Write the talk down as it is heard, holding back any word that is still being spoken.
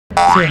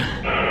So,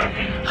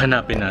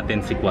 hanapin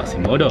natin si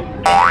Quasimodo.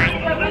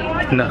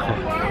 Nako,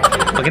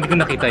 pag hindi ko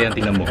nakita yan,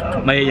 tingnan mo,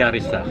 mayayari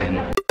sa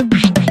akin.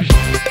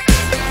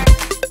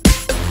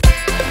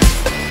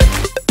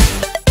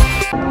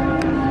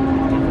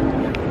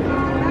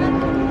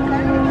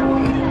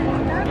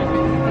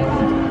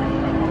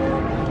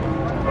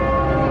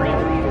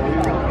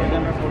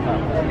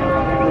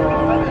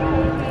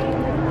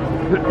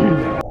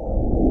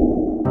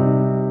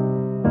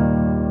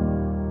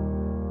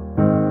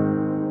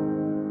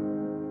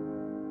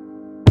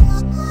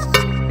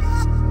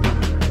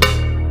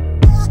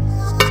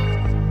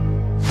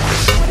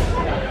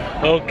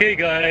 Okay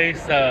guys,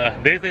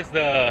 this is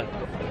the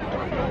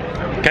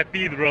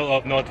cathedral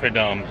of Notre.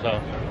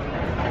 So,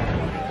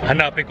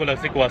 hanapin ko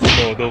lang si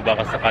Quasimodo,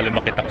 baka sakali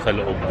makita ko sa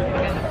loob.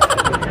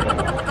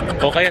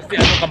 O kaya si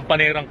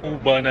kampanerang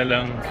Kuba na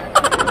lang.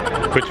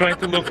 We're trying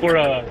to look for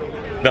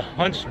the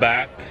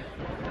hunchback.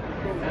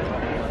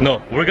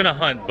 No, we're gonna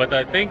hunt, but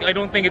I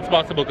don't think it's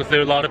possible because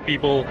there are a lot of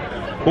people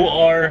who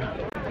are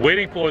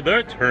waiting for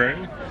their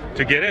turn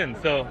to get in.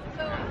 So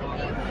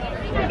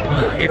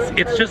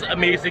it's just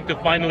amazing to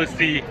finally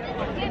see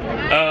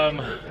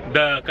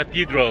the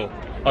cathedral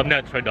of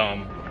Notre.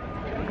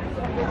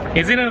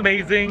 Isn't it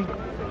amazing?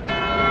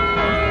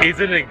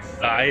 Is it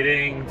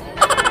exciting?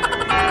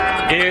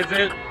 Is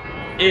it?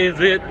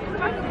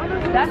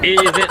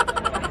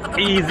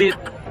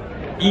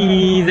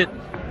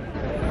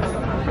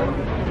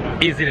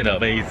 Isn't it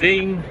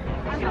amazing?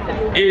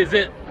 Is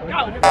it?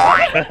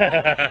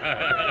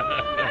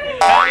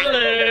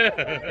 Hello.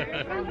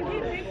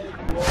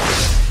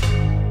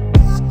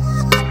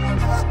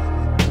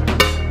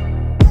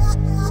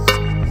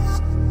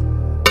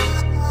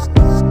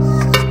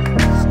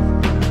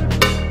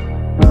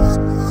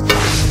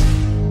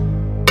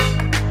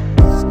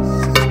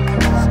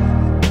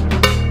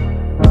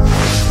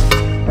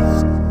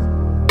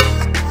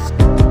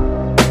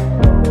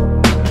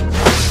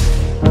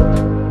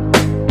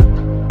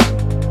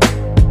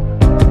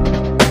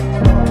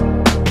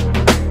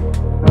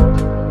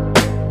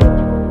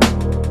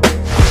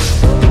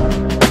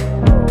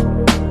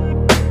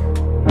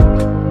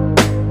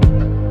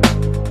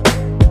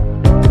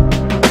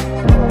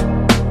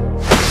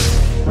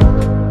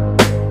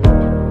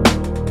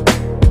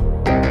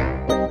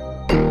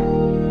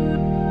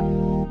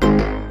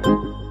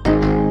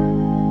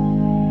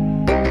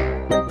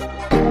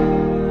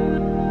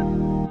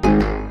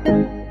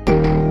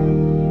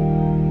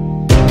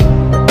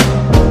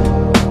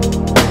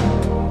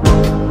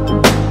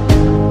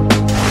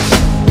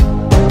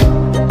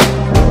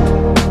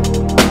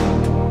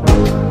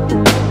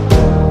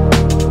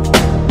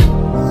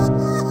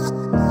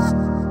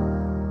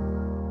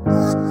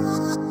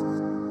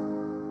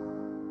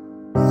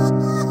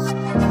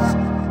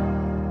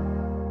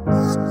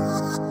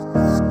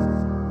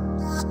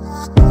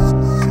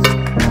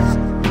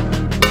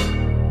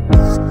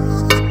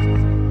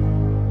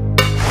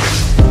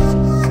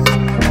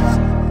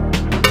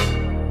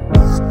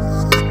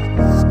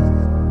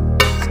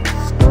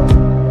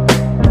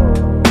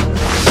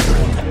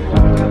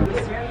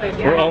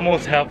 We're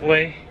almost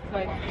halfway,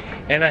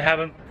 and I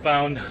haven't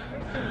found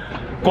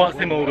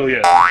Quasimodo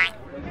yet.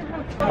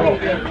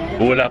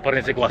 Wala pa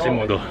rin si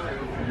Quasimodo.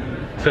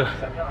 So,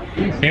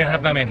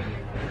 hinahanap namin.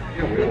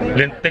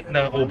 Lintik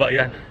na Kuba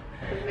yan.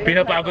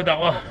 Pinapagod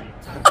ako.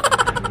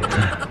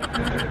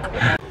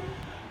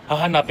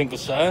 Hahanapin ko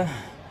siya,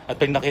 at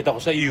pag nakita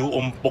ko siya,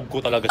 iuumpog ko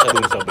talaga siya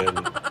dun sa bell.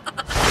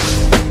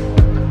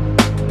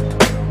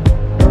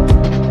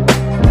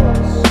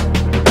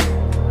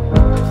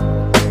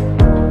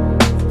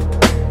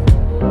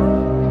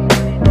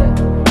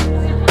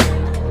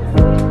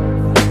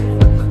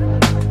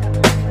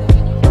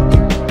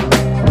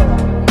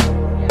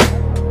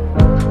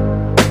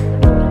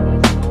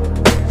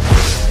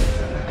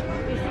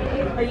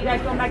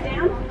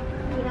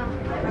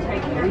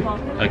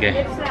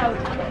 Okay,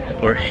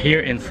 we're here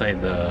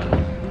inside the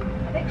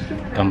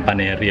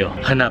campanerio.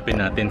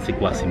 Hanapin natin si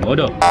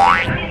Quasimodo.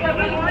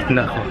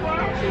 Nako,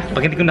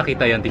 pag hindi ko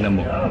nakita yan, tingnan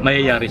mo,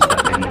 mayayari sa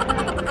akin.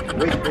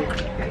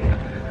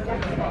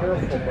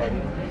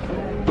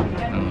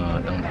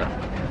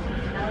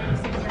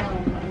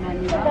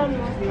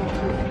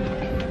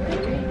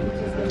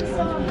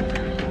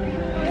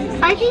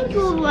 I think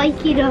we'll like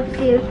it up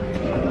there.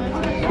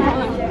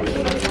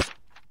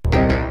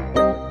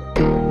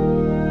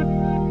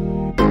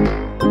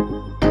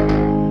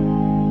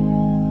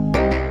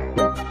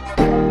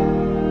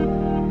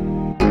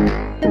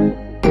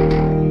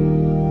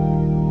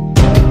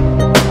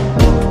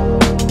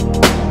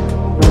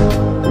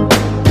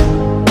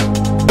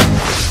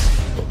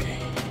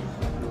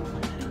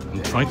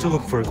 Trying to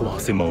look for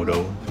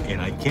Quasimodo,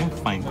 and I can't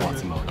find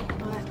Quasimodo.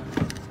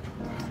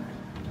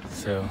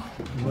 So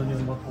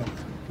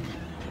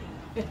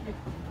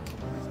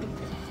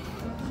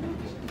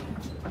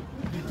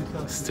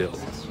still,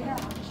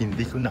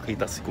 hindi ko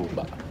nakita si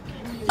Kuba.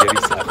 Yari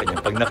sa akin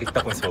yan. Pag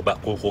nakita ko sa baba,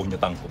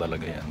 kukunyatang ko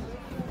talaga yan.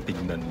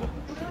 Tignan mo.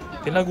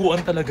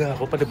 Tinaguan talaga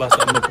ako.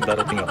 Palibasa mo kung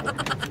darating ako.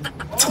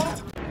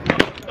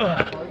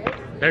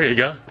 There you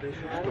go.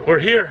 We're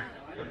here.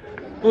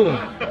 Ooh.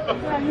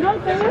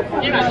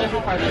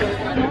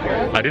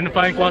 I didn't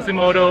find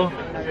Quasimodo,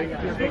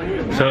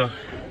 so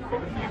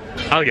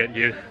I'll get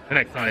you the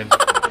next time.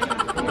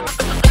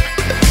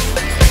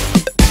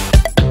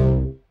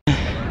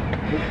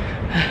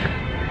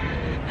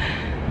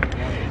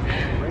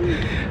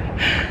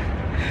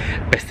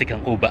 Peste kang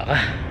Kuba ka.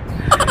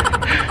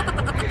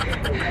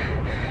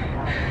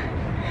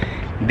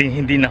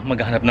 Hindi na ako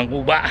maghahanap ng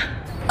Kuba.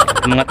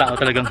 Ang mga tao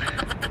talagang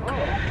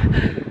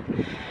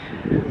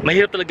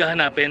mahirap talaga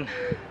hanapin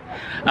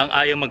ang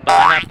ayaw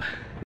magpahanap.